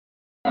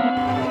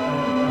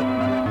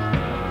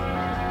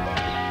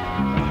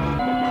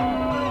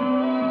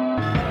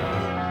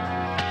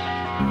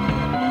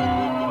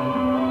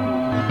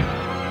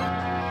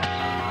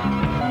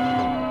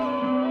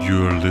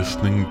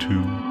listening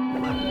to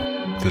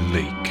The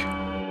Lake.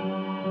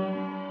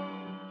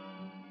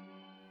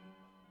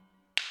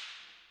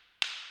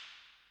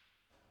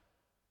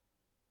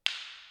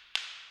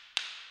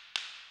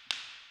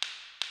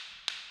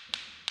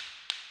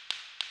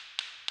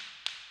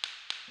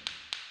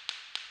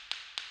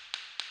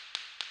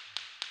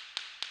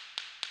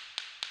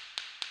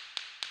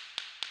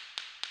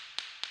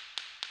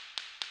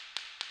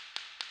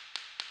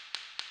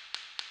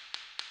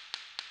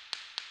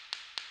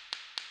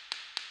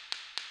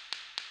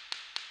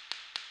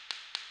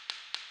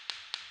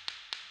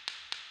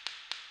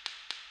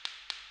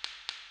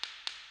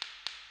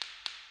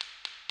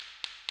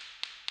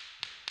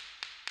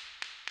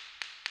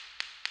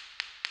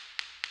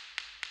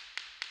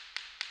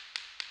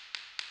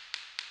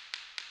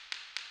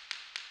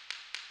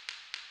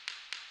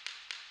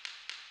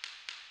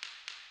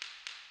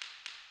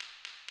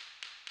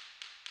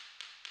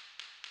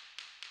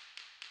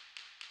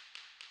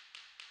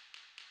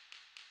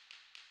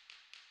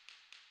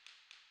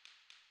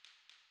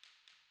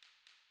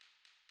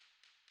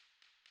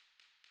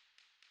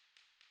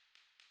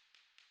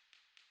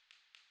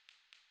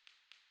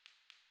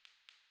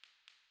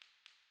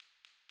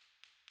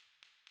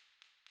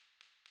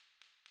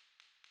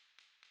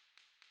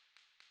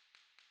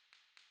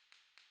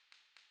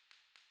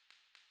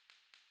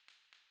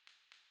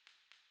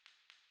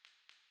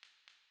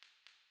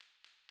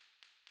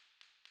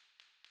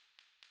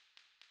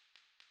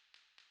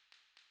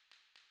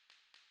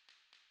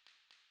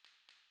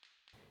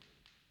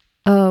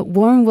 A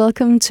warm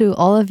welcome to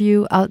all of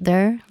you out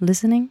there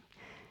listening.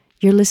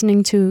 You're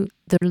listening to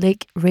The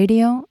Lake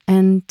Radio,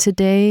 and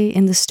today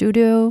in the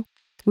studio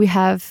we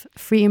have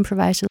free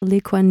improviser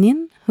Lê Quan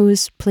Ninh, who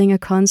is playing a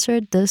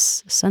concert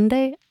this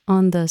Sunday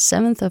on the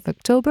 7th of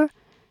October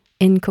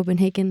in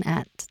Copenhagen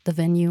at the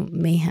venue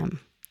Mayhem.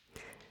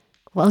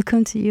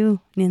 Welcome to you,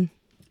 Ninh.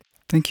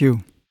 Thank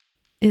you.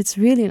 It's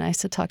really nice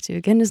to talk to you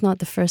again. It's not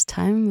the first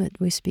time that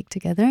we speak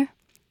together.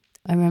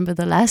 I remember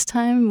the last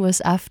time was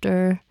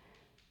after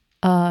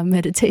a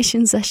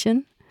meditation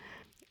session.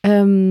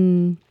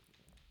 You're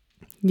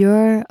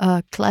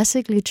a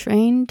classically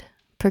trained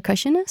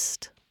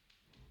percussionist,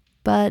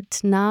 but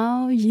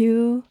now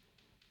you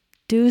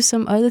do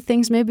some other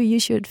things. Maybe you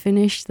should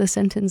finish the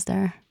sentence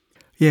there.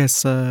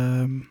 Yes,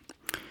 I'm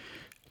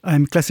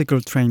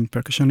classical trained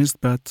percussionist,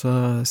 but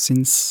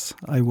since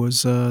I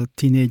was a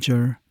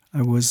teenager,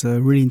 I was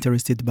really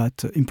interested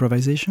about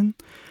improvisation.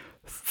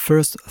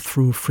 First,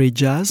 through free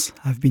jazz,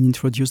 I've been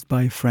introduced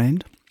by a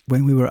friend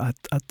when we were at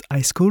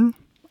high school,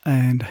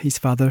 and his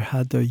father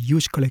had a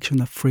huge collection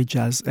of free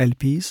jazz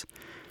LPs.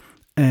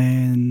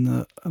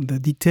 And the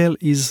detail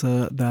is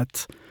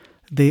that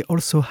they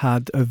also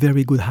had a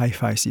very good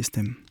hi-fi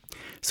system.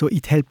 So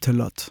it helped a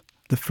lot.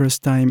 The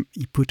first time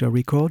he put a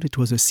record, it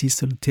was a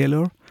Cecil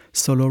Taylor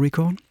solo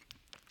record.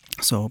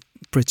 So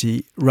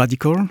pretty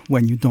radical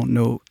when you don't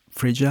know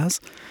free jazz.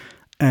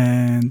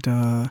 And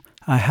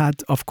I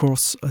had, of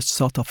course, a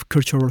sort of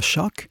cultural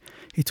shock.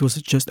 It was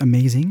just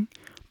amazing.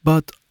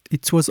 But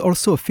it was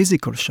also a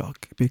physical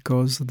shock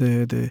because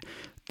the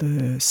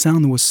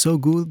sound was so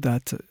good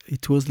that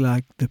it was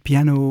like the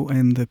piano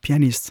and the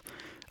pianist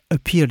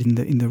appeared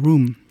in the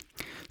room.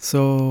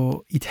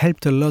 So it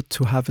helped a lot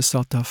to have a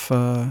sort of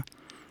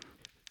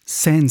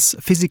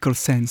physical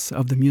sense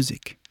of the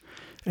music.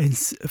 And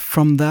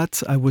from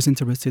that, I was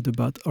interested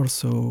about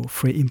also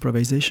free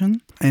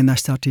improvisation, and I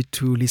started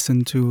to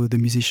listen to the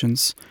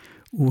musicians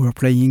who were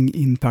playing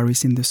in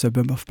Paris, in the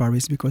suburb of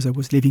Paris, because I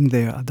was living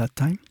there at that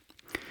time.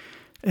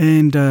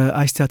 And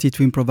I started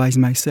to improvise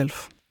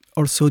myself,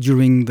 also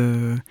during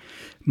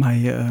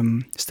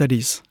my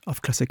studies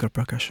of classical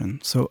percussion.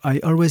 So I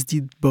always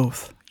did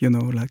both,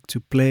 like to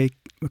play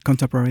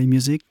contemporary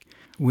music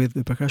with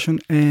the percussion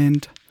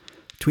and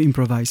to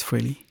improvise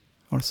freely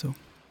also.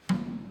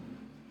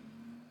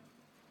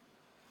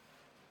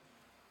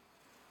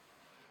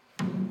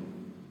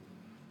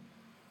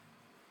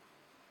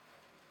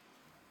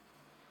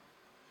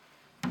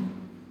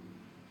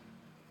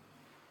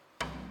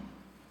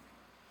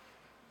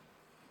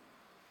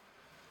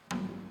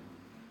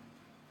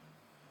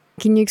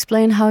 Can you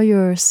explain how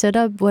you're set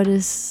up?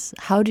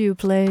 How do you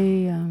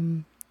play?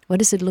 What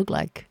does it look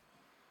like?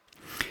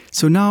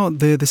 So now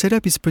the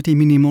setup is pretty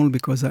minimal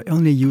because I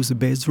only use a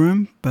bass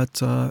drum,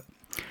 but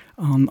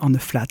on the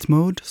flat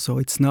mode. So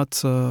it's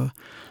not.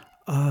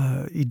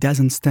 It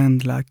doesn't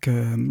stand like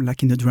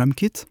in a drum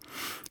kit.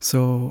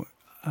 So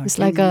it's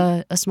like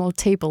a small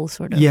table,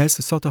 sort of. Yes,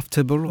 a sort of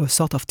table, a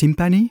sort of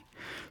timpani.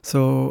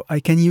 So I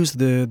can use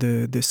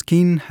the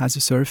skin as a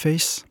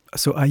surface.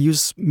 So I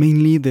use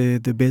mainly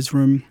the bass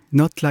drum,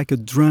 not like a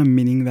drum,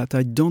 meaning that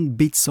I don't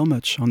beat so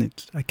much on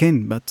it. I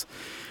can, but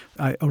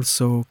I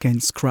also can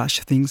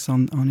scratch things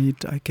on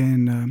it. I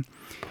can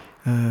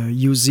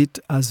use it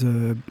as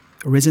a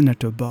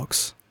resonator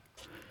box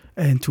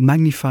and to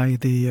magnify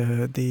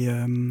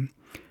the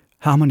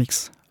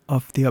harmonics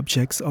of the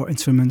objects or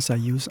instruments I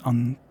use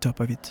on top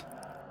of it.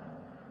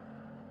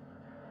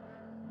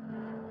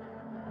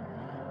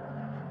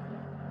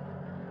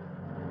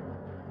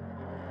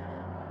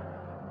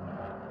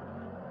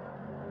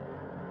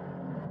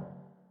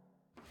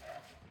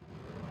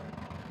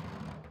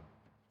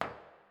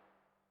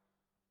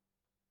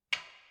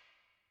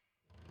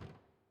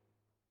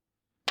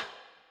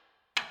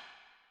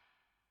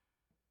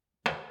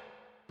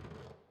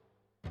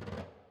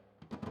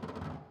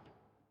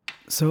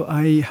 So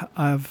I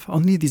have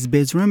only this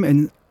bass drum,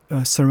 and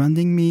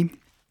surrounding me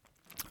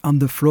on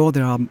the floor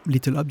there are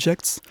little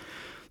objects.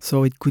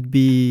 So it could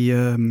be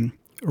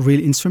real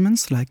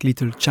instruments like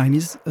little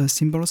Chinese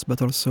cymbals,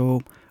 but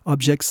also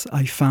objects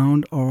I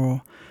found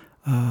or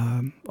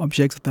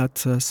objects that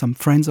some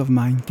friends of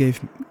mine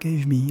gave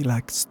me,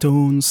 like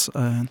stones,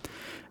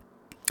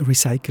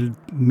 recycled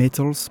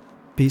metals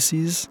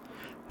pieces,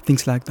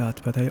 things like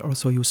that. But I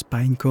also use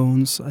pine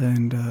cones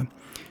and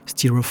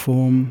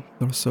styrofoam,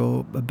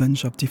 also a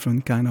bunch of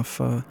different kind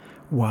of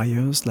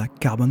wires, like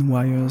carbon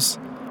wires,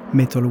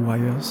 metal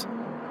wires.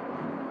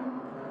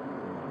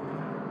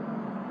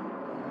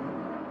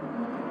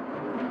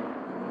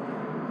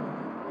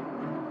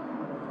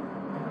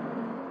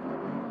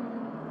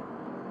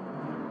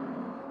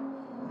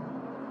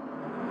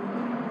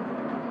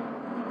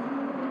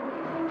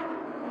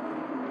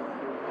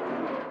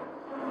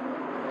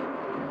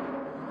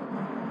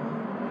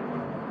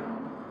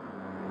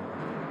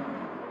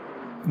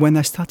 When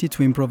I started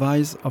to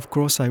improvise, of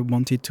course, I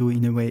wanted to,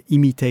 in a way,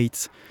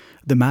 imitate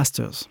the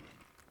masters.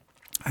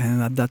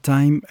 And at that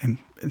time, and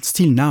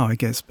still now, I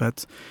guess,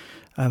 but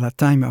at that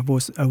time, I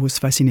was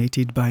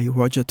fascinated by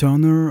Roger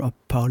Turner or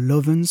Paul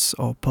Lovens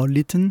or Paul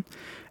Lytton,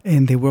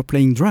 and they were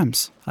playing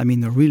drums. I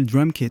mean, a real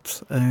drum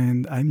kit.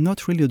 And I'm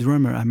not really a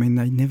drummer. I mean,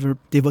 I never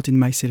devoted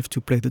myself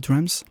to play the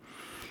drums.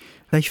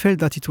 I felt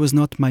that it was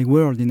not my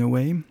world in a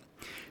way.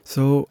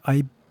 So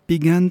I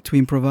began to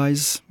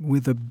improvise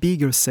with a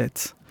bigger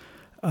set.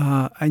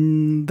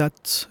 And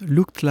that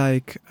looked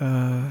like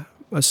a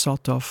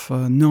sort of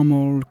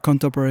normal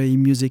contemporary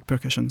music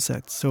percussion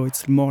set. So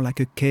it's more like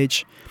a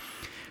cage.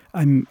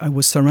 I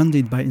was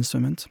surrounded by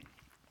instruments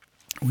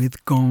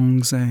with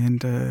gongs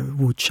and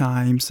wood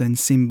chimes and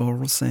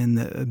cymbals and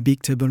a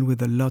big table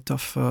with a lot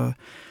of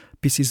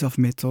pieces of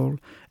metal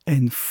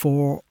and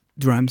 4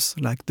 drums.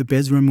 Like the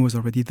bass drum was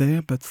already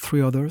there, but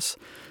 3 others.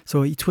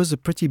 So it was a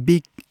pretty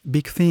big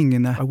thing,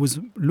 and I was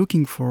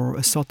looking for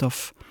a sort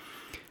of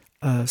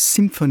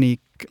symphonic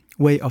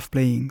way of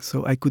playing,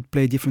 so I could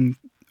play different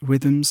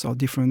rhythms or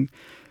different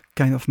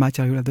kind of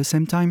material at the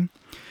same time.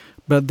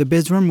 But the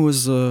bass drum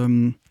was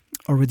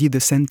already the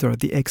center,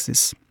 the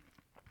axis.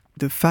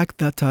 The fact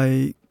that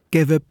I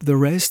gave up the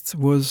rest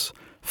was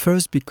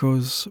first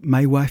because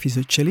my wife is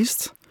a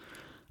cellist,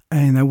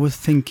 and I was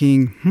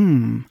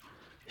thinking,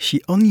 she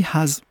only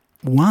has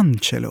 1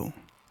 cello.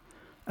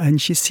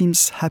 And she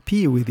seems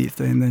happy with it,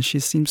 and she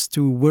seems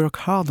to work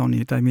hard on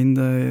it. I mean,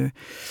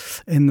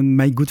 and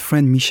my good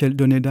friend Michel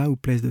Doneda, who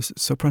plays the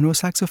soprano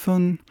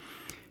saxophone,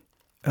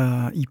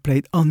 he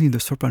played only the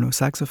soprano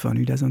saxophone.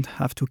 He doesn't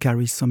have to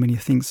carry so many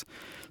things.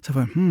 So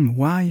I thought,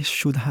 why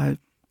should I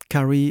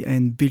carry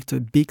and build a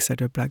big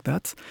setup like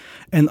that?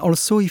 And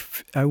also,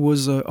 if I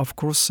was, of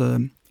course,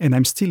 and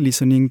I'm still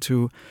listening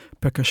to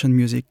percussion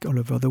music all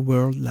over the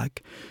world,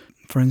 like,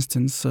 for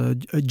instance, a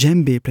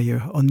djembe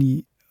player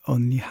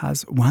only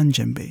has 1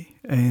 djembe,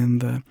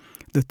 and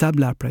the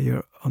tabla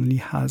player only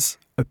has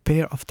a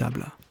pair of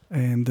tabla,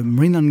 and the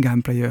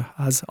mrinangam player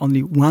has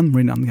only 1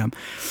 mrinangam.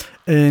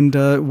 And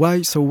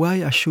why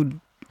I should,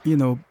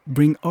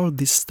 bring all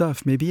this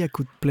stuff? Maybe I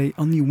could play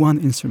only 1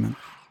 instrument.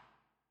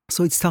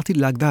 So it started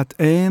like that,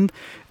 and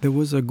there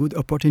was a good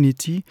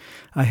opportunity.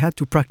 I had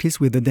to practice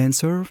with a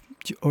dancer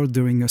all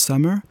during a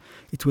summer.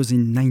 It was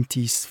in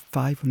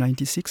 95 or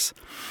 96.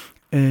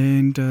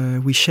 And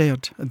we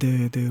shared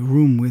the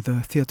room with a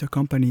theater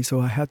company,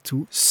 so I had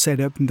to set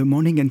up in the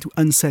morning and to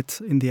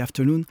unset in the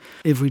afternoon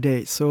every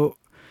day. So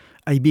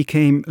I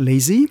became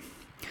lazy,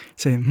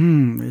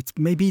 saying,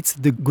 maybe it's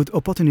the good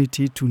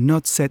opportunity to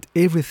not set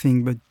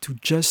everything, but to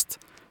just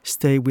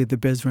stay with the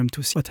bass drum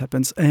to see what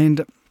happens.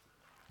 And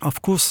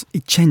of course,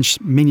 it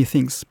changed many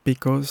things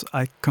because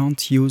I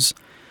can't use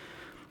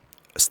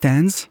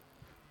stands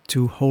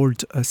to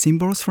hold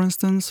cymbals, for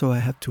instance, so I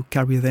had to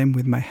carry them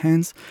with my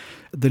hands.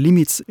 The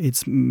limits,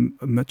 it's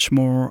much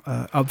more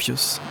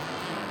obvious.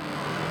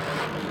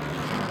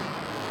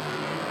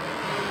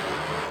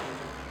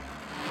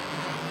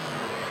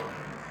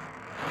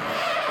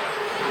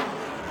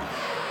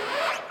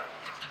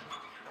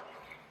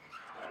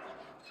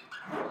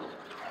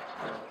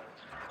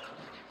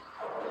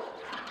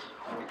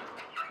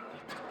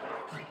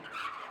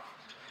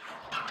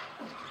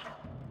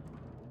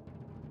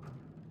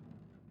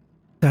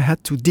 I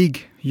had to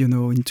dig,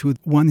 into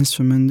 1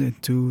 instrument and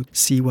to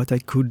see what I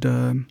could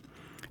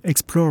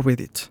explore with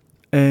it.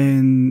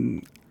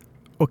 And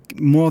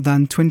more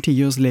than 20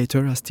 years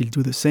later, I still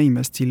do the same.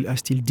 I still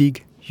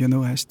dig.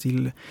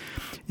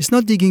 It's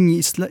not digging.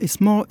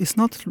 It's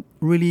not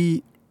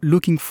really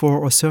looking for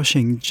or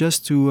searching.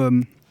 Just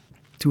to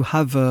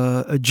have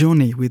a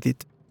journey with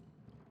it.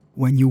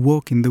 When you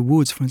walk in the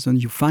woods, for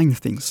instance, you find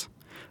things.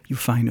 You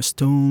find a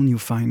stone, you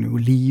find a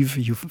leaf,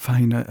 you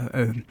find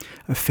a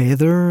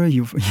feather,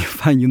 you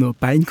find a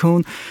pine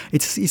cone.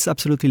 It's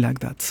absolutely like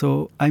that.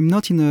 So I'm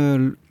not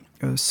in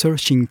a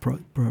searching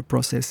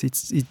process.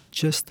 It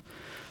just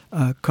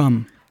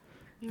come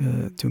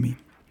to me.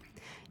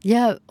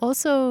 Yeah.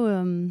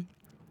 Also,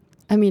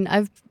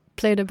 I've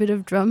played a bit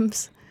of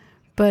drums,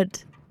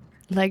 but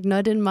like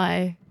not in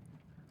my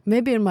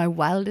maybe in my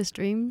wildest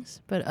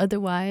dreams, but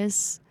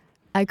otherwise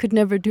I could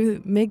never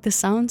make the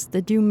sounds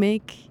that you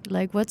make.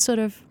 Like, what sort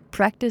of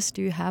practice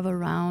do you have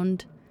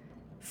around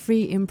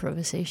free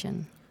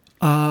improvisation?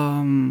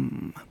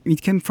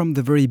 It came from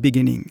the very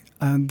beginning.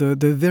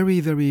 The very,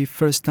 very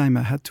first time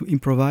I had to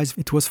improvise,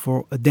 it was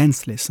for a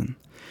dance lesson.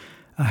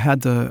 I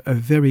had a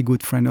very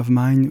good friend of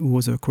mine who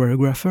was a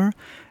choreographer,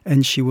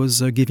 and she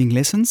was giving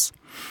lessons,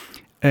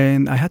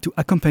 and I had to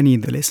accompany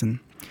the lesson.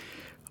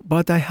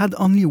 But I had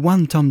only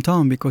one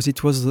tom-tom because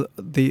it was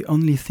the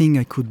only thing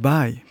I could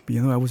buy.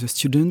 You know, I was a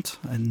student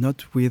and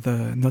not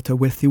a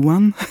wealthy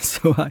one,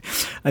 so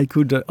I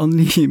could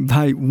only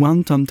buy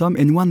one tom-tom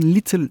and one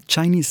little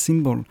Chinese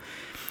cymbal.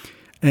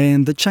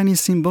 And the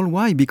Chinese cymbal,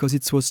 why? Because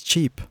it was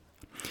cheap.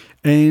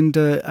 And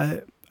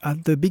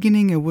at the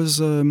beginning, I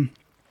was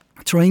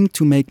trying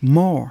to make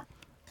more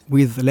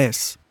with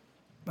less.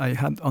 I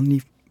had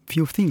only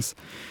few things.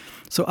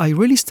 So I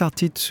really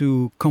started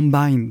to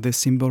combine the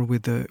cymbal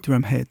with the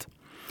drum head.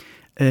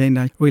 And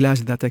I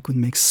realized that I could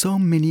make so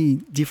many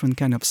different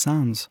kind of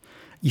sounds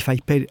if I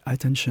paid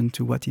attention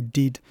to what it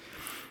did.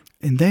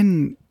 And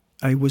then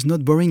I was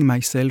not boring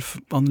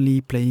myself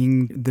only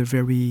playing the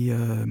very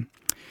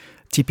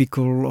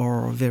typical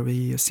or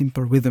very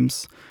simple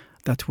rhythms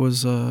that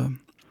was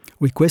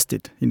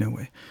requested in a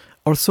way.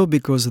 Also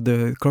because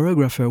the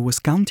choreographer was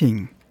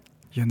counting.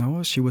 You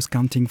know, she was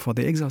counting for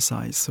the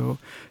exercise. So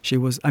she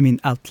was,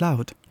 out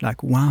loud,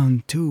 like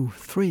 1, 2,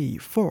 3,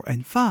 4,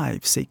 and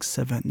 5, 6,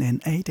 7,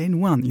 and 8,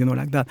 and 1,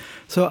 like that.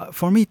 So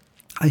for me,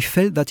 I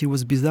felt that it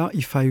was bizarre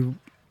if I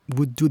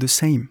would do the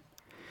same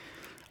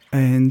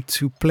and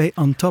to play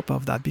on top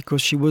of that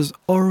because she was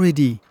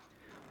already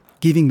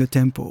giving the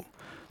tempo.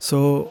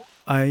 So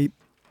I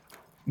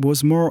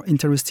was more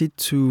interested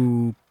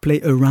to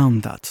play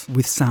around that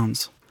with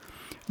sounds,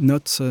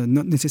 not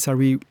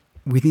necessarily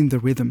within the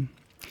rhythm.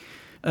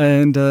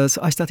 And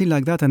so I started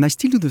like that, and I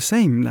still do the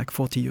same like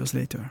 40 years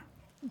later.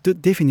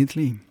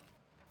 Definitely.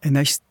 And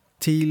I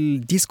still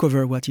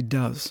discover what it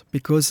does,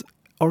 because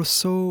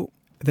also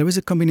there is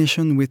a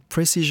combination with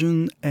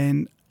precision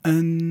and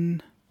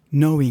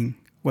unknowing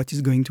what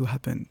is going to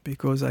happen,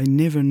 because I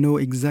never know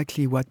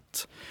exactly what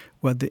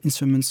the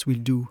instruments will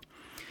do.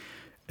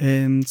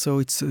 And so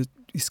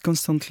it's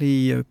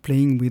constantly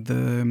playing with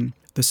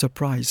the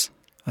surprise,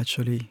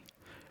 actually.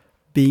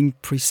 Being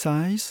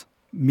precise,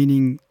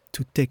 meaning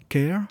to take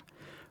care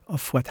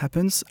of what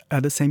happens.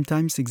 At the same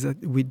time,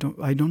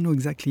 I don't know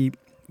exactly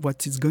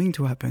what is going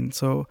to happen.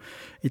 So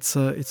it's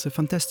a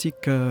fantastic.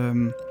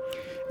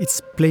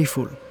 It's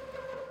playful.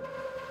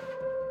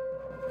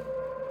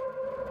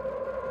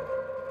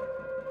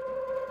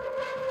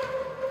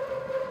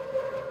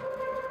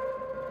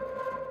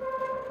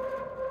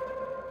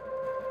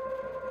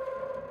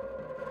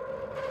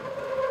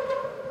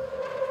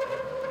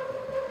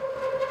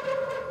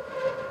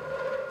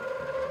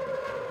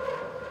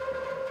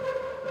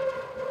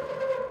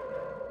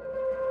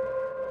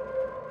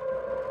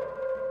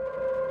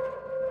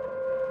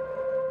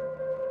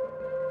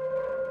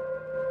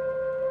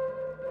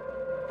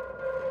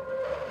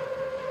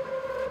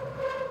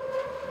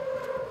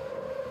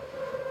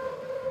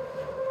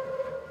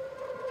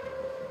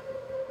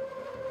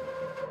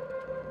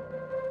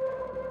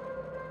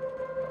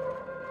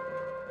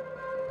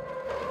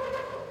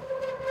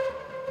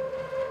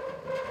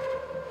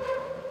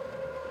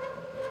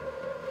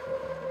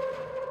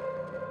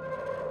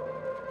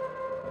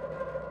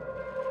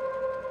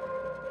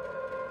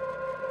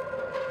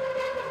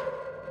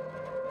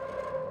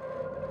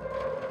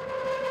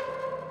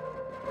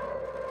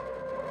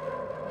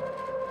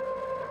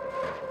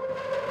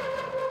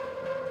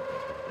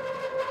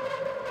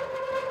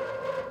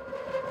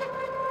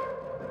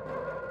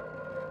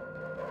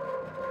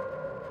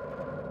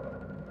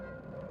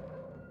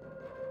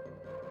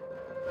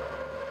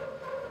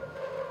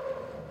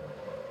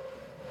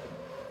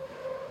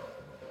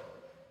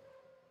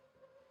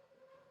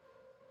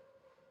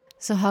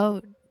 So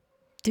how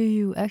do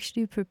you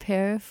actually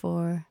prepare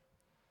for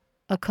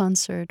a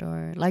concert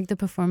or like the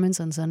performance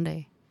on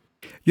Sunday?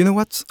 You know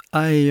what?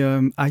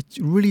 I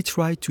really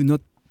try to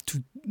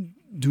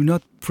do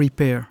not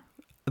prepare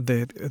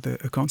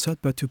a concert,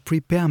 but to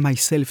prepare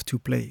myself to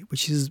play,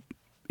 which is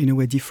in a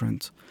way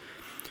different.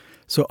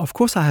 So of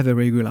course I have a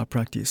regular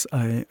practice.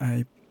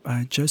 I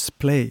just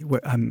play.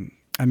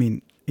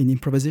 In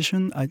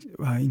improvisation,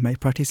 in my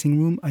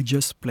practicing room, I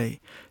just play.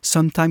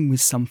 Sometimes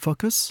with some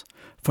focus.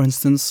 For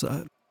instance,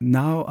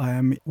 now I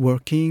am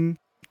working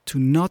to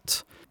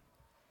not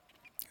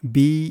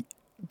be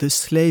the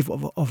slave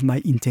of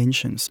my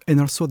intentions and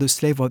also the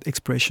slave of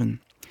expression.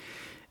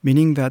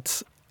 Meaning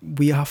that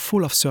we are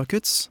full of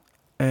circuits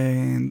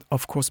and,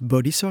 of course,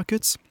 body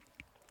circuits.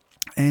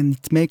 And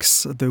it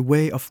makes the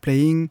way of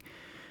playing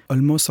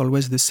almost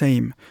always the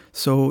same.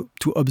 So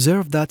to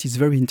observe that is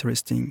very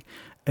interesting.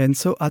 And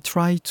so I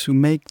try to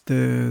make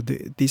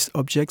these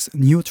objects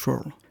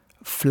neutral,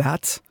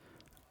 flat,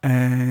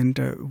 and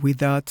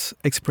without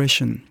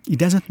expression. It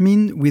doesn't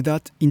mean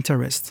without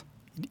interest.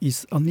 It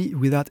is only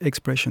without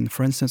expression.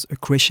 For instance, a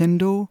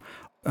crescendo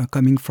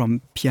coming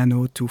from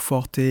piano to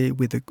forte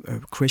with a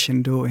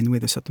crescendo and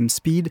with a certain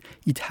speed,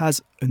 it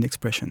has an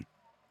expression.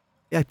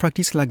 I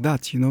practice like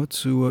that,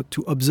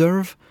 to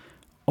observe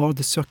all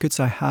the circuits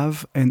I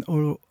have and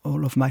all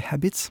of my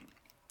habits,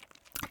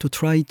 to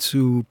try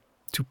to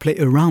play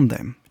around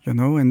them,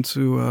 and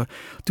to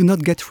not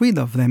get rid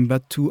of them,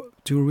 but to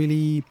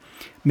really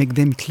make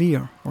them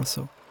clear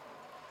also.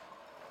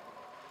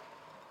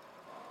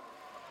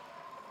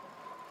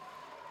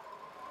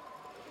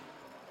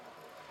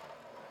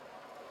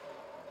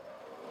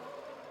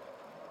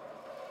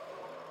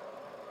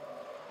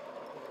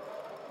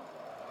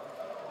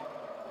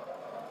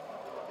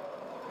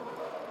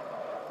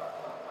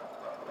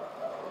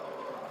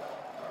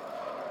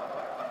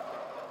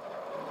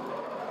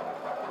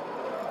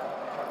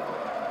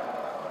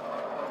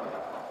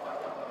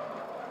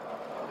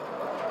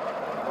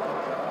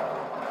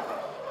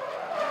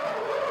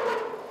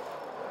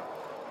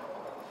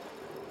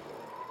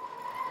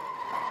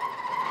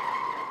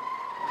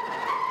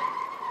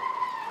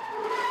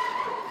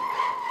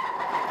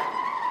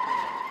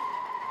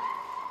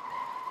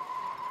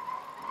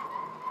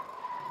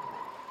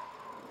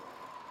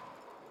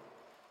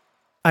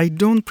 I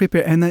don't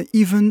prepare, and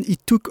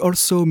it took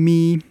also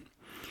me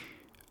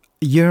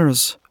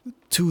years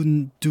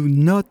to do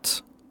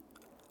not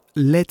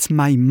let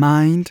my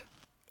mind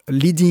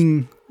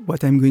leading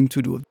what I'm going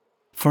to do.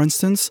 For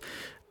instance,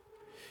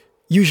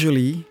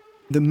 usually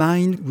the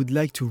mind would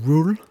like to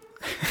rule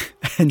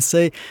and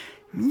say,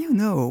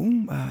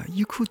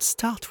 you could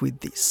start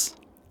with this.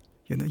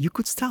 You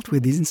could start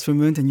with this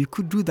instrument and you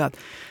could do that.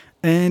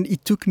 And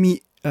it took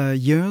me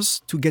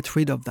years to get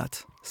rid of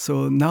that.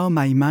 So now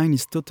my mind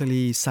is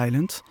totally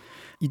silent.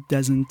 It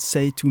doesn't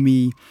say to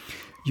me,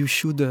 you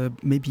should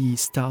maybe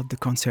start the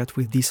concert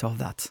with this or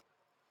that.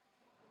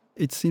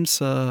 It seems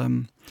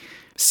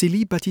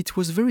silly, but it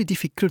was very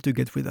difficult to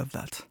get rid of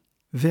that.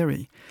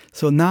 Very.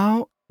 So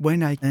now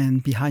when I am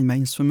behind my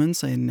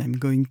instruments and I'm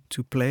going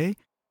to play,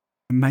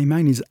 my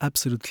mind is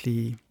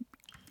absolutely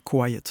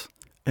quiet.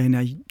 And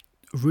I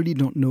really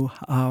don't know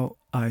how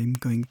I'm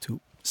going to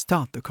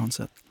start the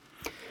concert.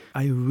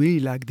 I really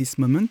like this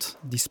moment,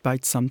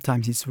 despite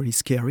sometimes it's very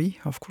scary,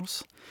 of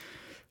course.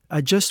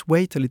 I just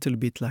wait a little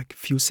bit, like a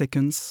few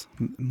seconds,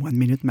 1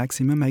 minute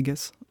maximum, I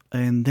guess.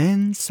 And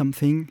then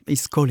something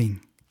is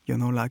calling,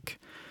 like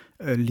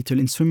a little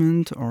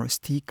instrument or a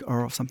stick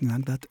or something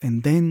like that.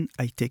 And then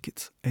I take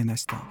it and I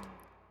start.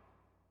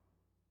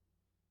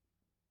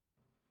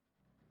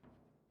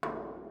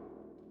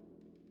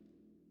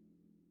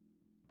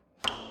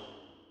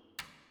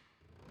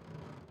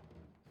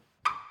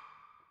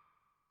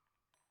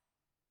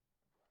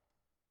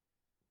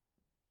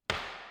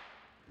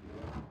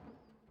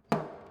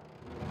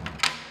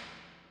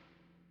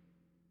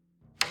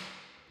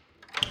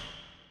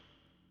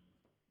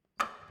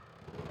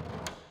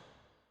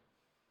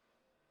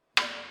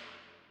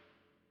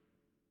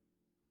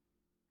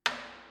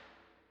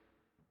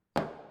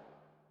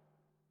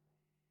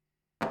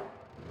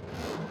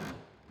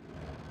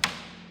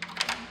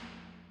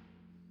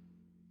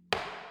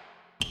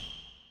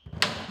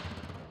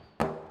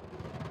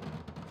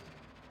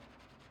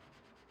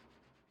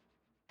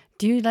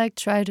 Do you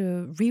try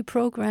to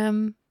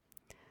reprogram?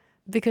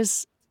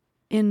 Because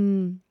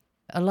in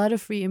a lot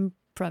of free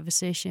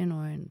improvisation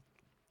or in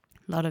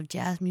a lot of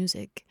jazz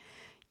music,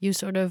 you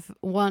sort of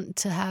want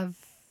to have,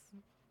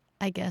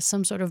 I guess,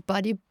 some sort of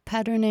body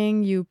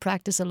patterning. You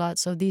practice a lot,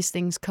 so these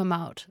things come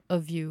out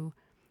of you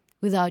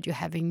without you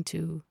having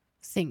to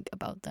think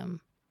about them.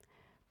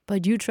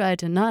 But you try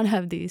to not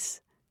have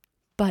these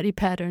body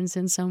patterns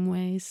in some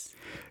ways.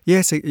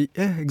 Yes,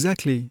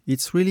 exactly.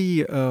 It's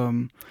really...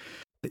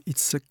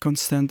 it's a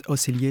constant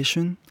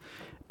oscillation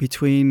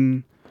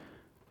between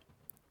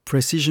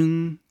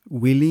precision,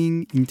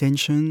 willing,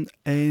 intention,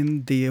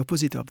 and the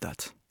opposite of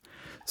that.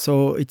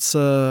 So it's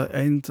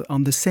and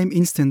on the same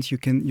instant you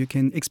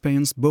can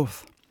experience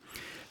both.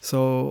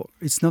 So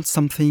it's not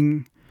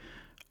something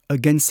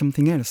against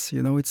something else.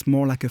 It's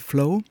more like a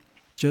flow.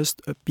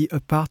 Just be a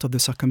part of the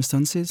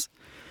circumstances,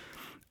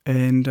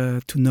 and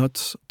to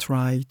not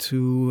try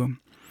to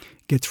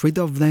get rid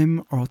of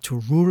them or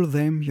to rule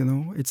them,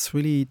 it's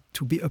really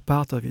to be a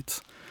part of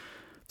it.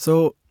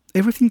 So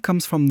everything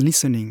comes from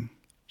listening,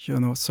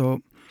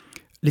 So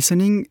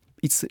listening,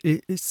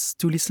 it's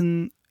to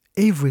listen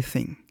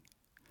everything.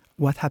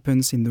 What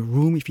happens in the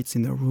room, if it's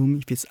in the room,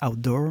 if it's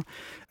outdoor.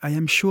 I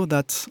am sure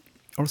that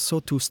also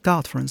to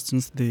start, for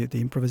instance, the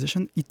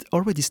improvisation, it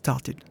already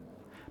started.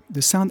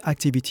 The sound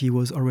activity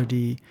was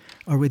already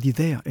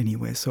there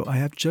anyway. So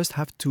I just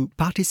have to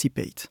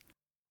participate,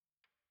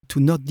 to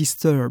not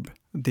disturb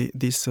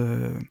this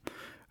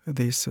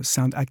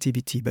sound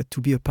activity, but to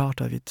be a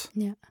part of it.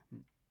 Yeah.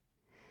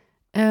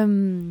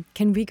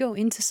 Can we go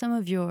into some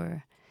of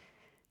your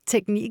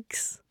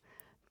techniques?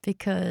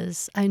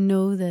 Because I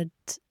know that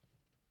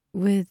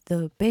with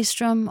the bass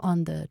drum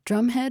on the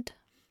drum head,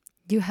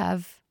 you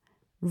have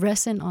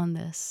resin on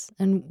this.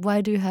 And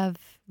why do you have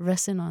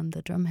resin on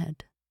the drum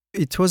head?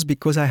 It was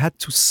because I had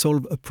to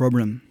solve a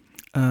problem.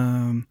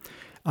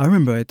 I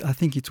remember it. I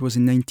think it was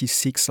in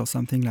 96 or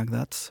something like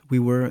that. We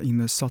were in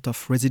a sort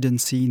of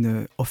residency in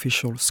an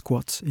official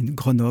squat in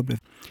Grenoble.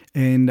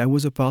 And I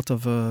was a part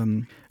of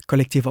a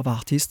collective of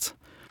artists.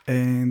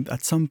 And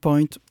at some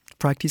point,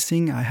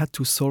 practicing, I had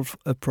to solve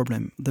a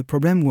problem. The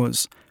problem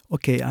was,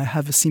 okay, I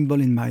have a cymbal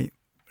in my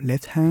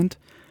left hand.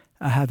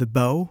 I have a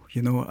bow,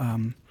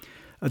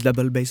 a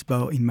double bass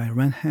bow in my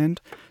right hand.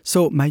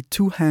 So my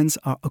two hands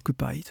are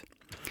occupied.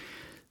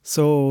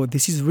 So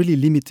this is really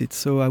limited.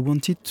 So I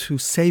wanted to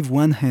save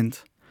one hand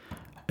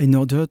in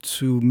order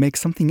to make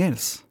something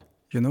else,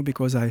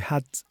 because I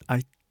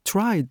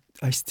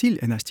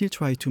still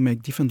try to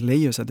make different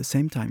layers at the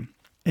same time.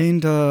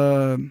 And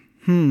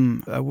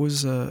I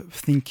was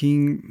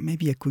thinking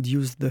maybe I could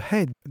use the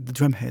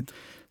drum head.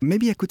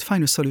 Maybe I could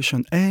find a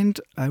solution. And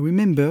I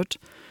remembered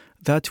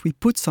that we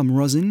put some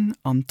rosin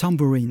on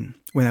tambourine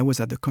when I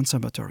was at the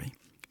conservatory.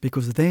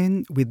 Because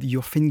then with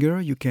your finger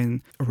you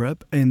can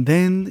rub and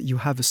then you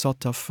have a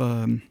sort of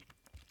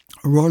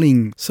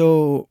rolling.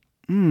 So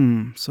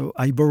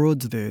I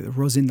borrowed the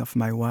rosin of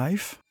my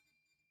wife.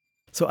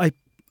 So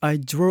I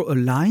draw a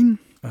line,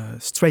 a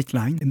straight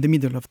line in the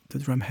middle of the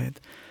drum head.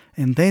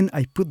 And then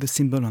I put the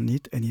cymbal on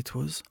it and it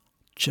was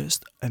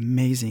just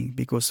amazing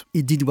because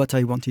it did what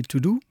I wanted to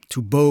do,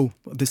 to bow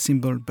the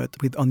cymbal but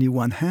with only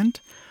one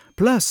hand.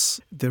 Plus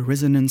the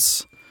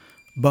resonance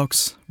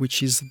box,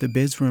 which is the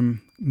bass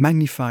drum,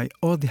 magnify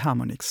all the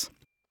harmonics.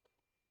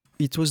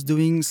 It was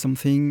doing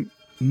something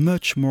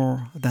much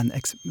more than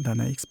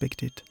I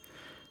expected.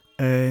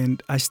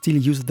 And I still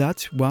use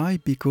that. Why?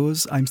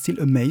 Because I'm still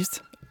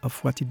amazed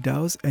of what it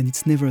does and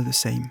it's never the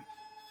same.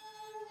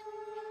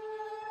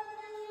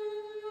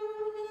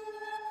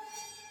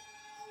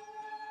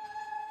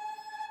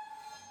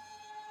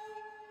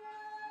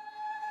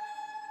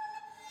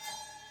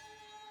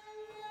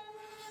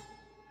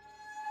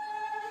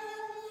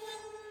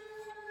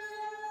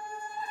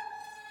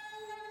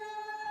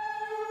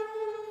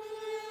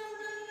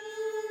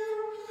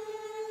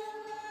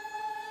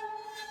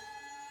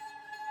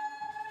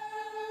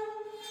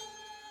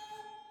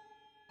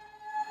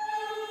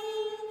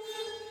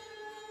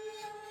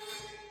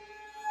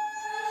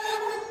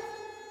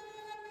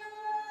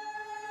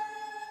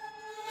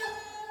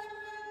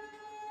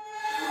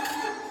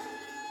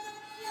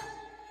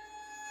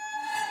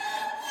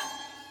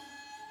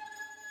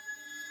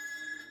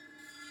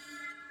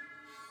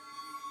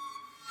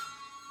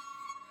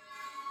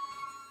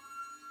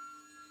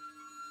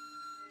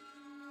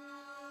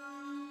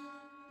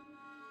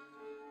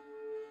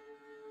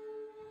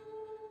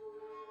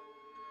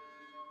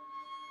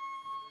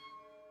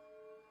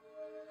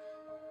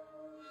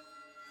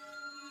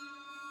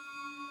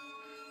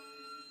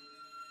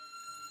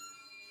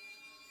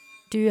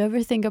 Do you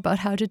ever think about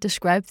how to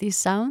describe these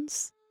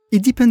sounds?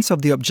 It depends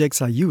of the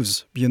objects I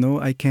use.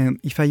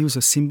 If I use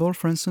a cymbal,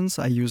 for instance,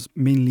 I use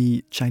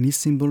mainly Chinese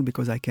cymbal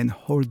because I can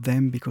hold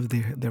them because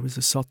there is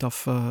a sort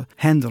of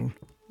handle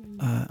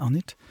on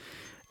it.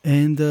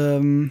 And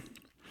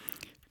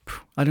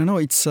I don't know,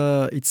 it's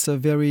a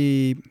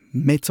very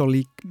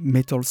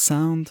metal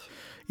sound.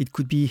 It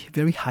could be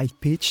very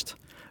high-pitched,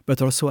 but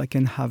also I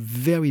can have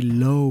very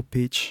low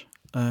pitch.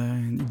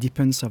 It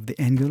depends of the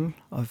angle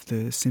of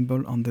the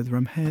cymbal on the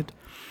drum head.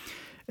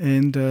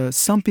 And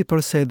some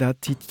people say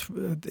that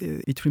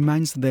it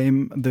reminds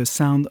them the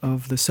sound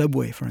of the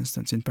subway, for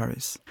instance, in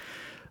Paris.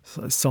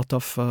 So sort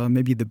of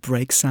maybe the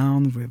brake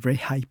sound, very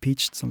high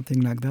pitched,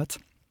 something like that.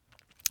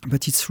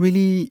 But it's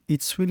really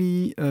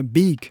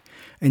big,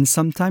 and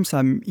sometimes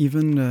I'm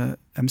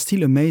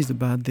still amazed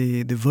about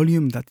the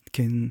volume that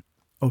can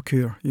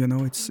occur.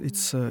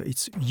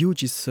 It's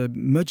huge. It's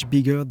much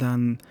bigger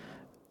than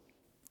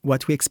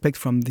what we expect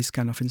from this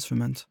kind of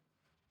instrument.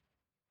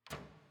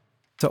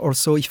 So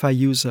also, if I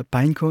use a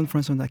pine cone, for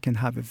instance, I can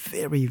have a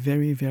very,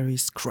 very, very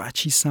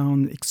scratchy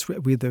sound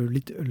with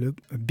a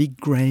big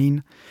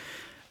grain.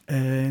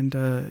 And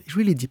it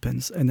really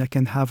depends. And I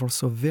can have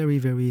also very,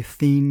 very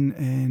thin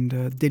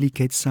and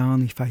delicate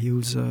sound if I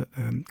use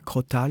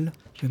crotale.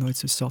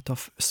 It's a sort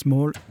of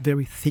small,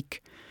 very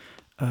thick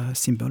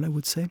cymbal, I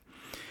would say.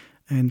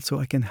 And so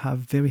I can have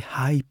very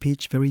high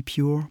pitch, very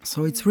pure.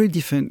 So it's really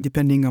different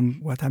depending on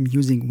what I'm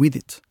using with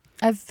it.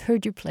 I've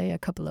heard you play a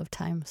couple of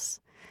times.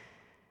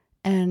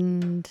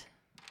 And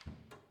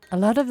a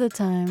lot of the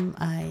time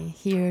I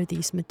hear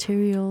these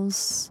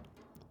materials.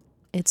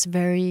 It's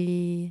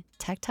very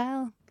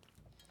tactile,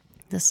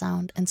 the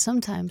sound. And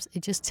sometimes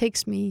it just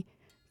takes me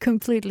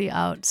completely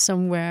out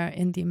somewhere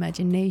in the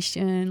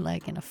imagination,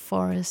 like in a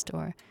forest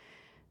or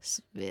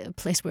a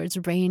place where it's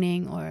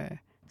raining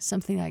or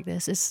something like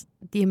this. Is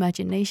the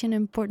imagination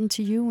important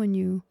to you when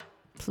you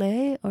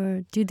play,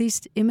 or do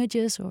these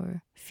images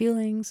or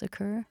feelings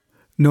occur?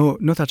 No,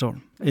 not at all.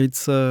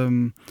 It's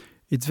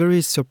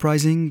very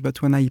surprising,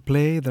 but when I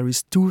play, there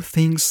is two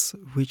things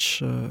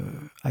which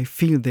I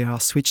feel they are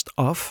switched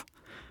off.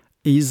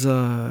 Is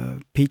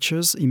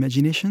pictures,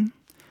 imagination,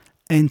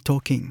 and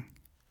talking.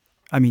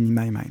 I mean, in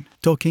my mind.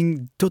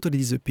 Talking totally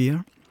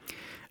disappear,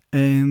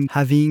 and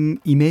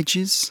having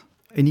images,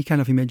 any kind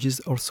of images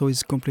also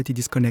is completely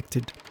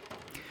disconnected.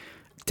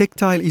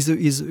 tactile is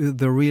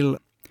the real.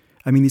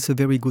 I mean, it's a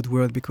very good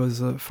word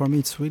because for me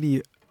it's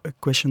really a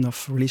question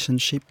of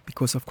relationship.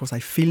 Because of course I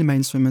feel my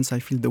instruments, I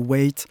feel the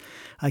weight.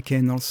 I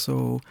can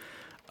also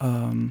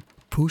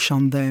push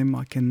on them.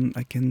 I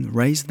can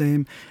raise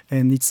them,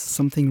 and it's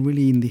something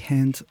really in the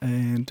hand.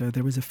 And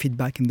there is a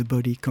feedback in the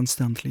body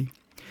constantly,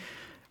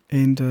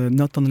 and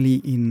not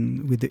only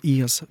with the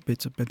ears,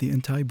 but the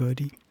entire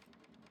body.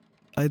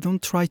 I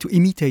don't try to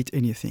imitate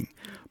anything,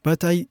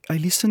 but I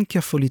listen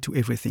carefully to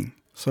everything.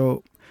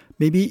 So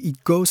maybe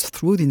it goes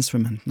through the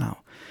instrument now,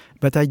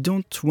 but I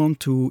don't want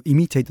to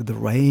imitate the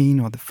rain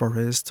or the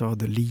forest or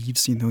the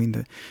leaves, in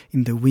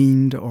the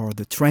wind, or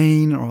the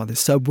train or the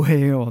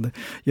subway, or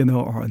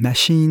or a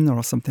machine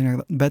or something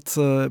like that.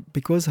 But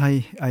because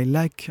I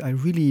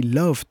really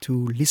love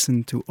to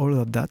listen to all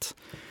of that,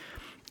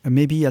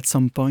 maybe at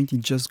some point it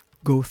just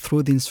go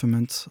through the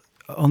instrument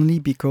only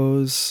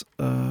because.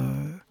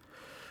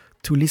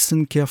 To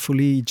listen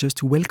carefully, just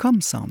to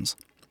welcome sounds,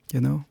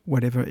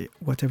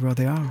 whatever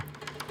they are.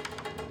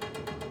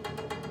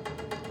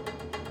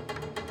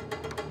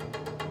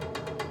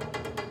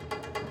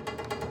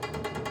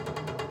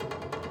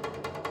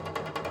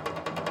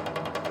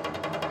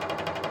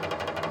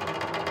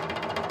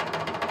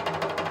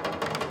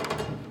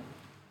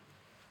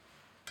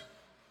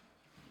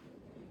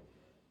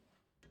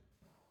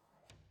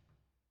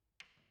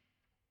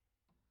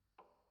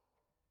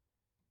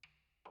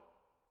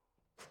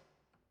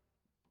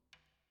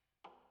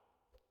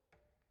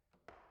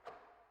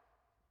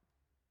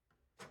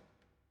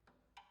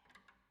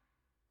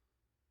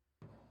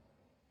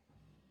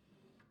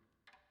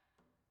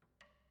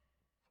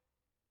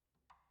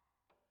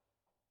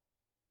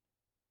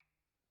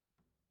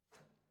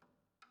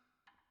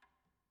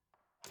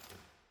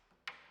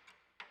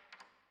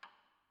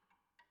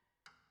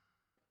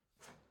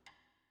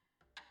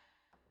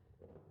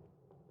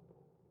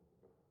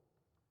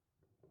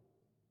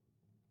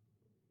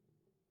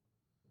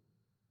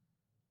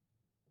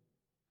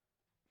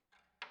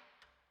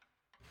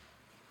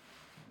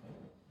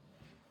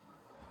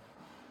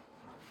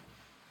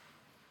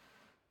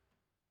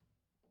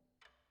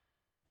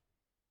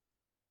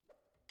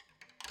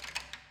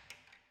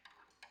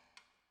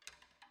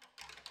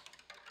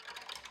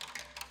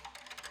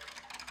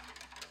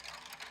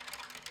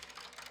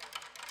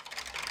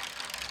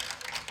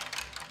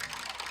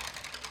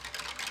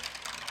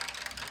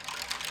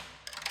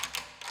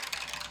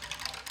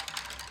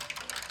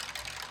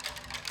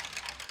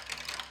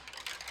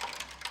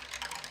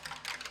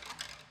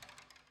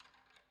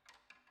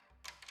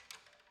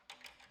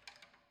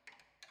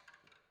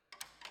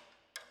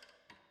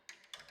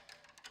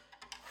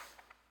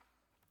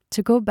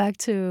 To go back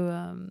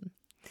to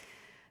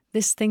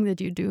this thing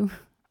that you do,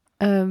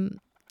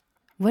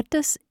 what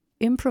does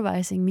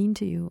improvising mean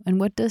to you? And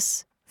what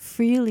does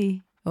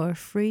freely or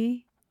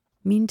free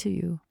mean to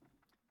you?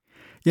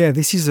 Yeah,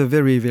 this is a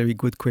very, very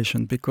good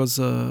question because,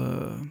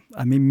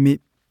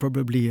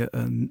 probably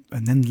an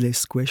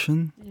endless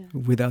question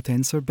without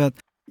answer. But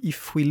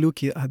if we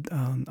look at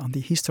on the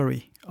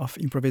history of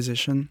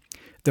improvisation,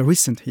 the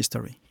recent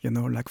history,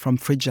 like from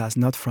free jazz,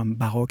 not from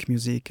Baroque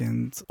music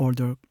and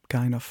older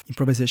kind of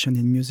improvisation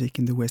in music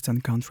in the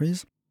Western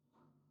countries.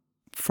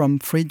 From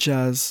free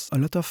jazz, a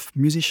lot of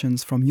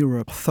musicians from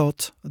Europe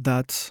thought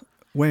that,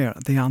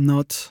 they are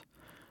not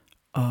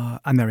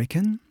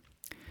American,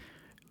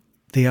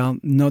 they are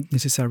not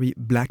necessarily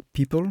black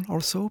people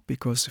also,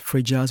 because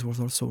free jazz was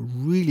also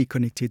really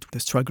connected to the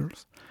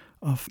struggles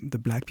of the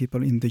black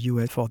people in the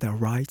US for their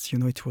rights.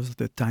 It was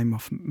the time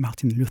of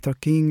Martin Luther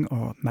King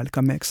or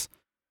Malcolm X.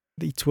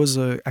 It was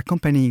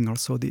accompanying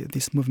also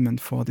this movement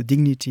for the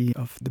dignity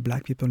of the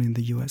black people in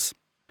the US.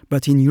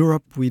 But in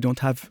Europe, we don't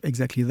have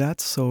exactly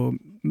that. So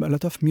a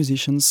lot of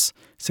musicians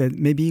said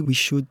maybe we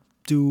should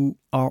do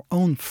our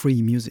own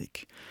free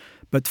music.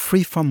 But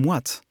free from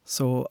what?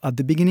 So at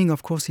the beginning,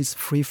 of course, it's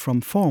free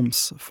from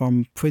forms,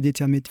 from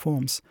predetermined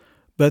forms.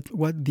 But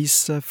what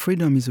this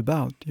freedom is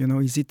about,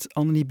 is it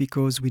only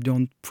because we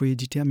don't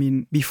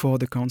predetermine before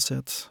the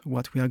concert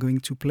what we are going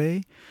to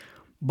play?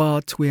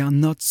 But we are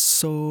not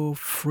so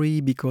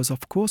free because,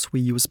 of course, we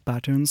use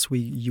patterns, we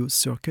use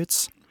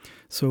circuits.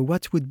 So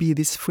what would be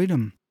this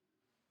freedom?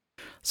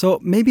 So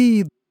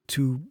maybe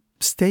to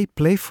stay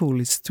playful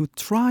is to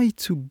try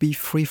to be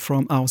free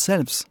from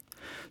ourselves.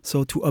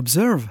 So to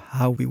observe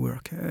how we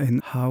work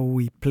and how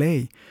we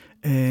play,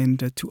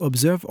 and to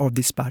observe all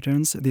these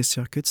patterns, these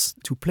circuits,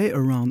 to play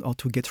around or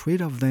to get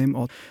rid of them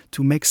or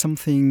to make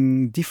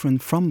something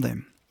different from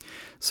them.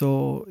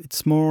 So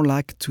it's more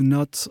like to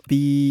not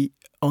be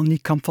only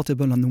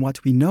comfortable on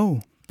what we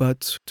know,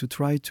 but to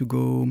try to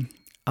go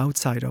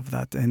outside of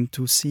that and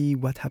to see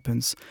what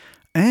happens.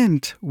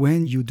 And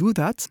when you do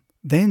that,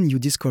 then you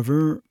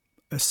discover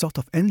a sort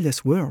of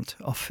endless world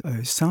of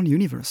a sound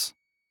universe.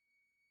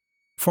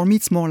 For me,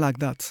 it's more like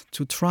that,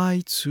 to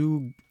try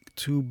to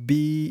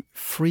be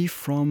free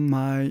from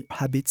my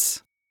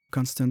habits,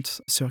 constant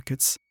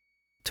circuits,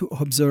 to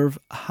observe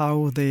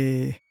how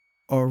they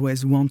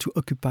always want to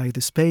occupy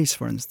the space,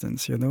 for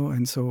instance,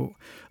 and so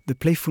the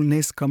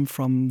playfulness comes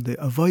from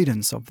the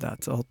avoidance of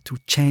that, or to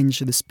change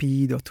the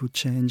speed, or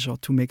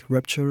to make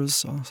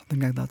ruptures, or something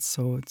like that.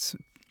 So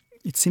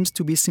it seems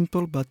to be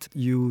simple, but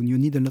you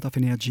need a lot of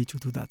energy to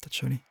do that,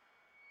 actually.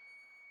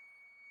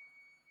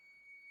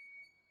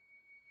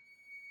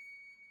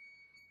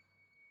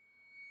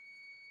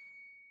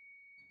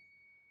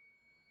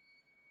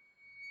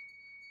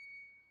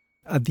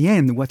 At the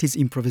end, what is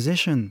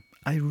improvisation?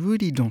 I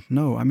really don't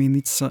know. I mean,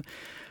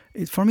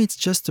 for me, it's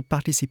just a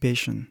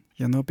participation,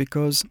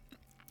 because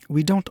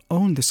we don't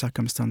own the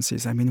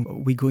circumstances. I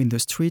mean, we go in the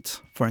street,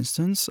 for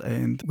instance,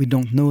 and we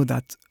don't know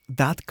that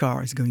that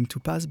car is going to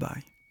pass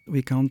by.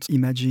 We can't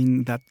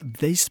imagine that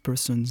this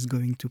person is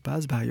going to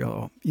pass by,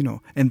 or,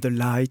 and the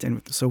light.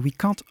 And so we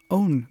can't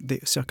own the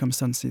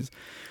circumstances.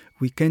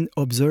 We can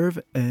observe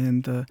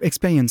and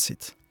experience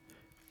it.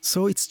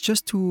 So it's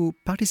just to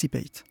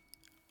participate.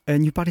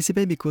 And you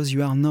participate because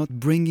you are not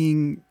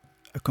bringing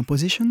a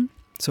composition.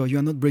 So you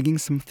are not bringing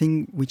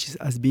something which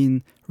has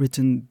been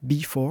written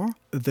before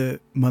the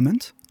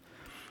moment.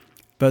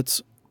 But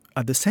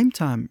at the same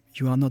time,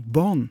 you are not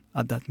born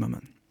at that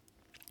moment.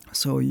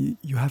 So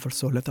you have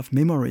also a lot of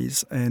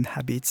memories and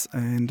habits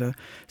and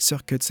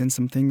circuits and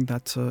something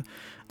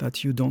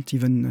that you don't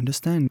even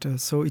understand.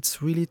 So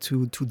it's really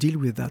to deal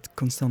with that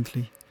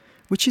constantly,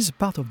 which is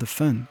part of the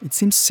fun. It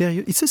seems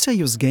serious. It's a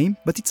serious game,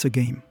 but it's a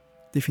game,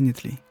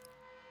 definitely.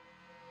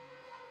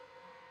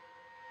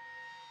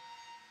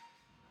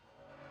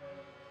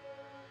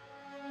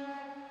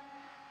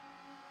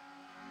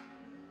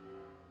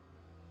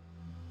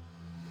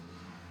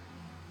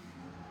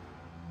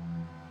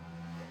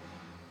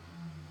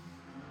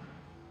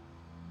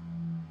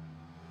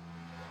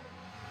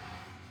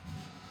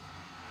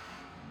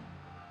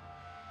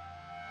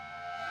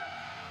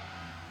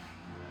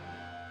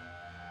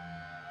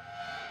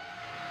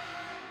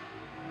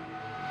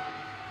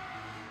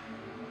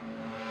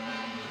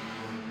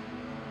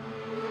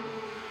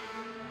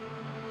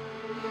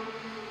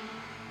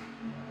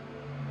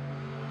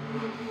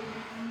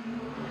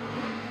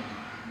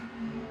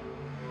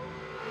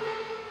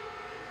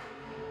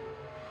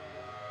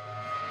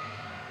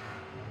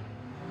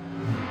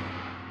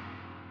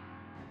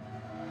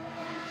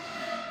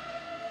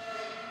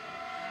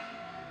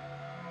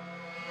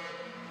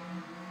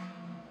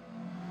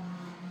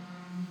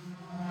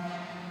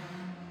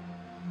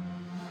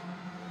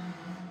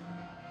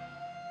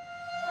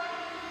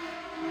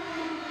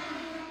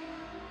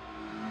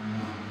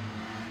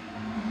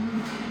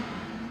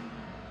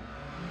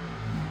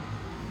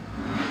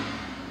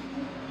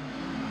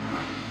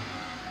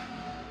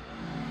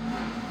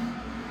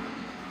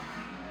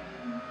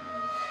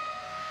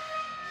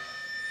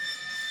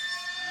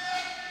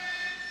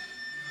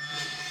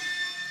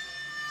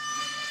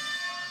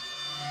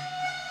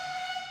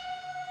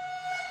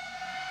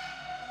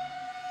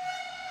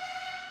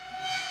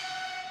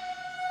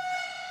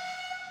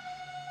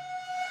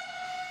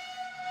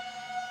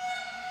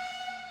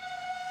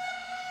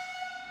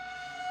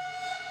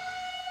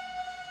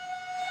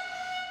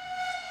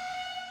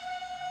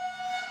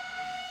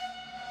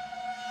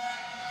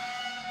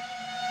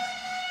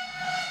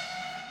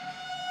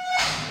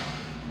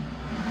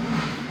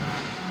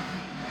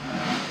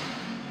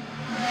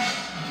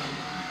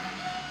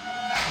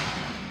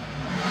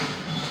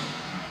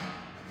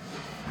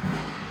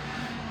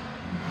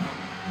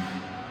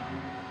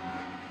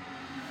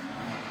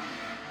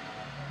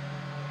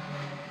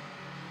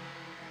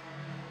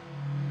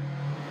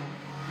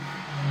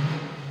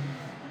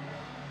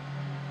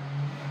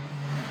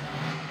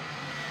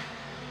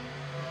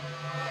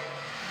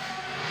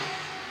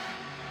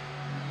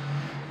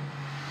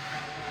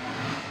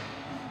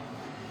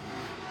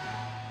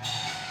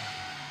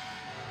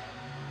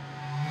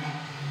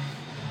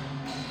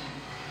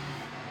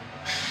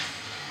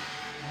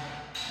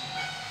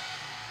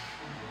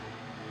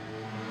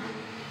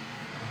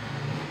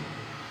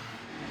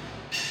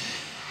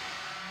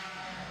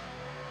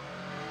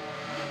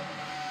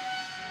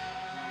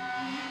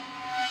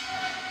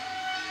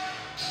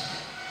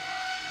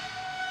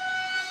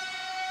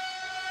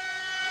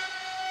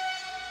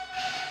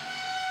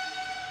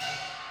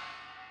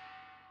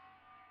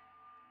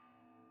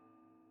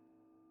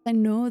 I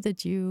know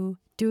that you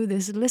do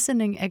this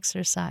listening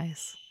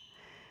exercise,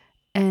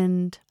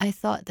 and I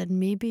thought that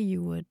maybe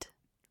you would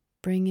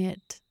bring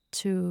it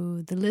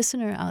to the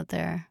listener out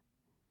there,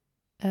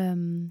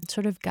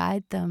 sort of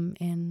guide them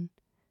in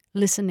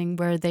listening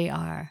where they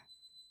are.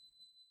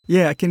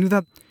 Yeah, I can do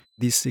that.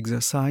 This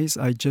exercise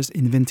I just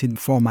invented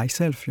for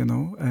myself,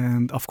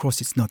 and of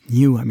course it's not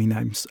new. I mean,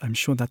 I'm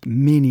sure that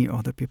many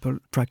other people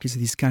practice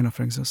this kind of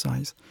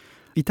exercise.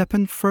 It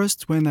happened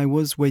first when I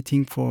was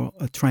waiting for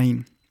a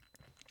train.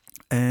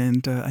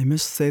 And I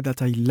must say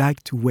that I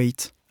like to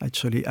wait,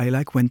 actually. I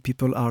like when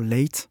people are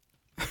late,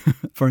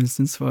 for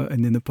instance, for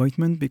an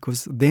appointment,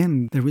 because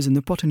then there is an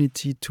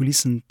opportunity to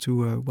listen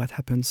to what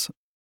happens.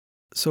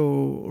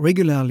 So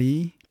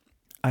regularly,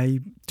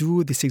 I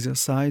do this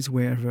exercise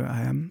wherever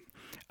I am.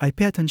 I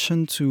pay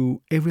attention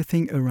to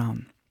everything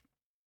around.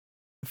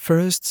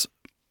 First,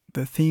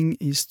 The thing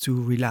is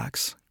to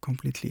relax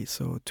completely.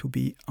 So to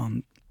be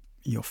on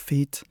your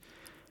feet,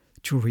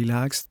 to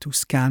relax, to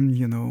scan,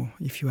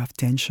 if you have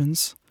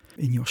tensions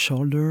in your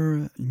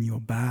shoulder, in your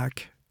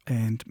back,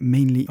 and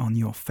mainly on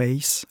your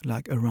face,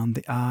 like around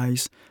the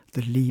eyes,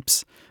 the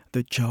lips,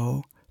 the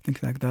jaw,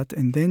 things like that.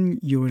 And then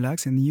you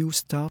relax and you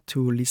start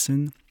to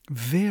listen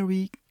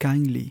very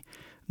kindly,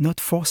 not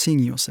forcing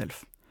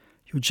yourself.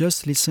 You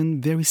just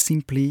listen very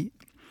simply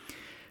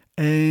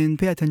and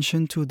pay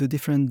attention to the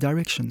different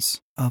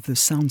directions of the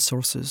sound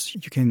sources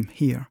you can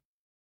hear.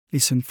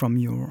 Listen from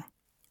your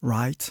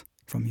right,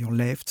 from your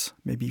left,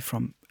 maybe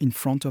from in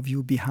front of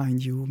you,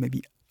 behind you,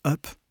 maybe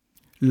up,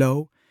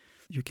 low.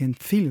 You can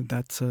feel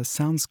that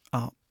sounds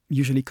are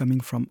usually coming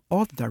from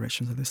all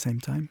directions at the same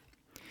time.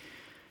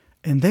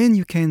 And then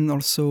you can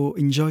also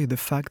enjoy the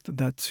fact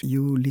that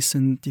you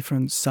listen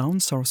different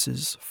sound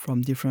sources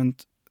from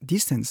different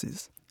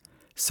distances.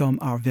 Some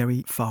are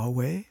very far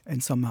away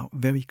and some are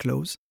very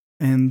close.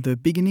 And the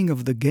beginning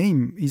of the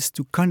game is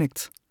to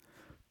connect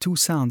two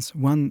sounds,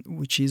 one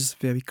which is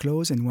very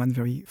close and one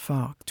very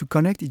far. To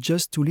connect is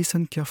just to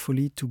listen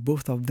carefully to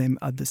both of them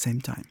at the same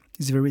time.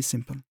 It's very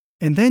simple.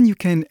 And then you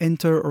can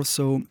enter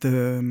also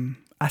the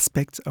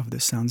aspect of the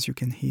sounds you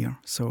can hear.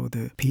 So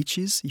the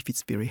pitches, if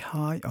it's very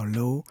high or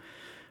low,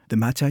 the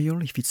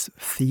material, if it's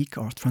thick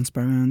or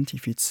transparent,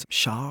 if it's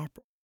sharp.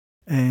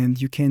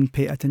 And you can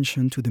pay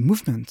attention to the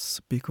movements,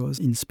 because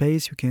in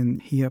space you can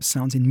hear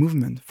sounds in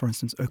movement. For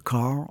instance, a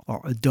car or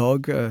a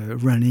dog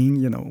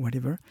running,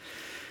 whatever.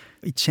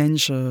 It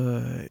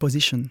changes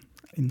position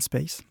in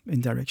space, in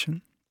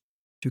direction.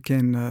 You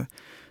can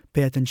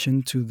pay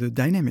attention to the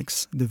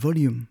dynamics, the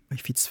volume,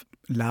 if it's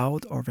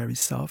loud or very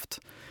soft.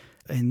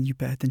 And you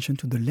pay attention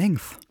to the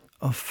length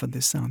of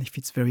the sound, if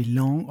it's very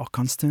long or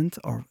constant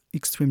or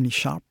extremely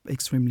sharp,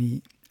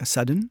 extremely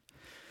sudden.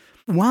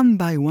 One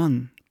by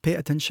one, pay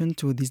attention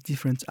to these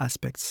different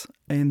aspects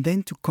and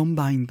then to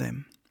combine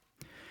them.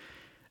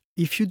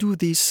 If you do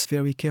this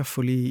very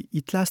carefully,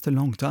 it lasts a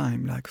long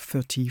time, like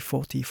 30,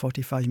 40,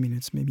 45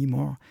 minutes, maybe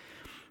more.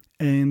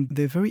 And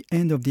the very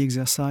end of the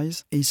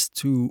exercise is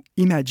to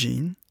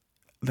imagine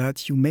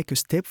that you make a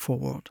step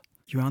forward.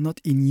 You are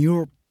not in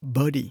your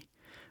body,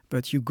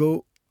 but you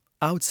go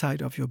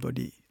outside of your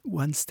body,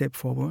 one step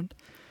forward,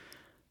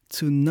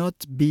 to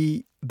not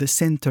be the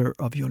center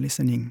of your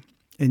listening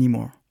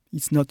anymore.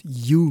 It's not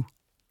you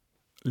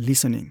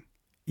listening.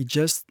 It's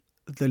just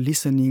the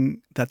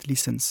listening that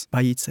listens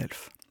by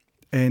itself.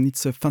 And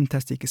it's a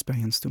fantastic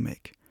experience to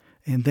make.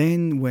 And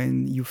then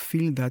when you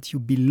feel that you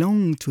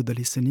belong to the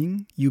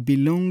listening, you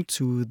belong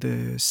to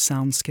the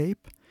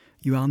soundscape,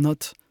 you are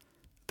not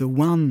the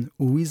one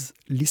who is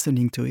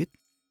listening to it,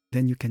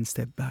 then you can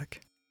step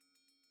back.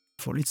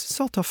 It's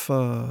sort of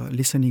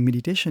listening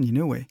meditation in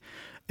a way,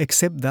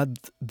 except that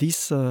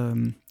this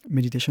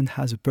meditation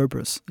has a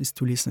purpose, is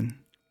to listen.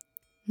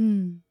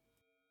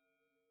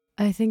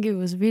 I think it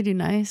was really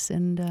nice,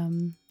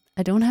 and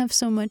I don't have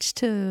so much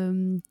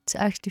to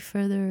actually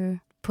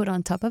further put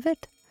on top of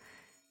it.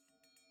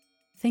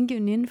 Thank you,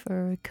 Nin,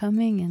 for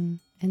coming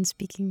and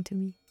speaking to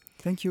me.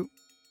 Thank you.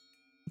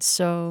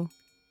 So,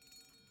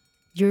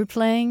 you're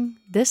playing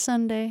this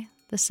Sunday,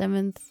 the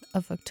 7th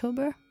of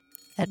October,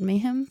 at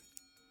Mayhem.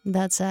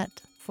 That's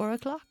at 4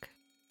 o'clock.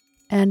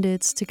 And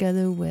it's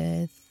together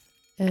with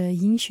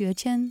Yin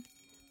Xueqian.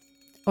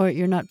 Or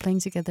you're not playing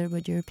together,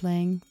 but you're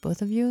playing,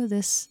 both of you,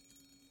 this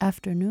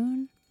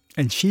afternoon.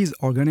 And she's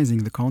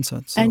organizing the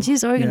concert. So, and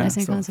she's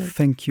organizing the concert.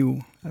 Thank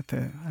you.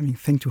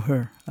 Thank to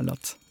her a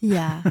lot.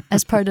 Yeah,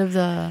 as part of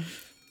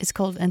it's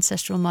called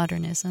Ancestral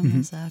Modernism.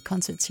 It's a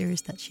concert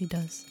series that she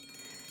does.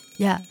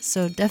 Yeah,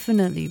 so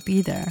definitely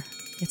be there.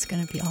 It's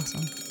going to be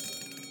awesome.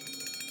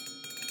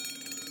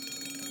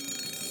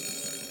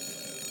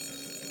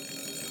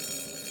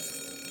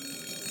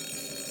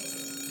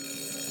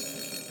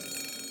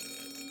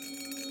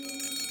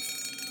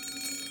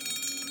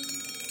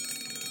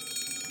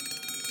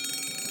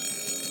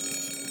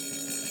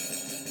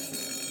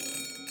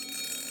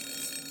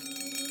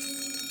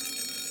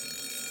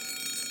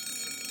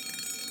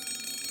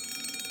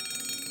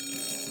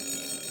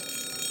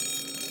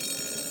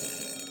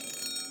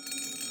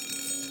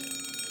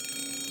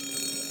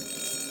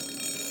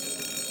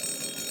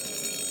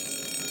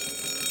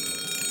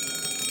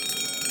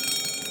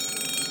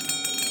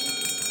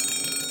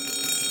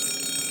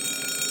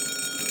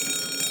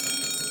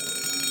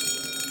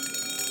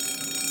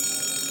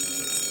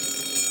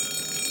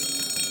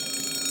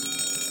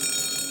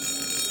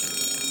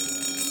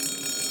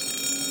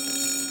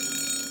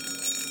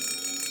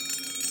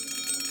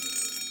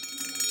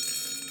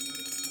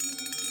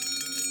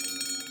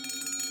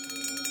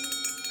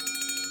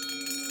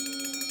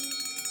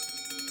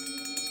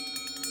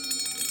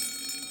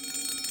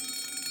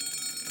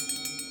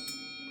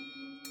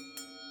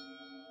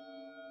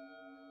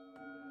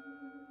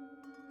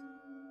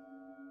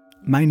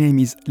 My name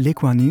is Lê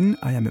Quan Ninh.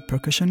 I am a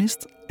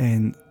percussionist,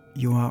 and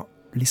you are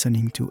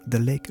listening to The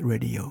Lake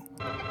Radio.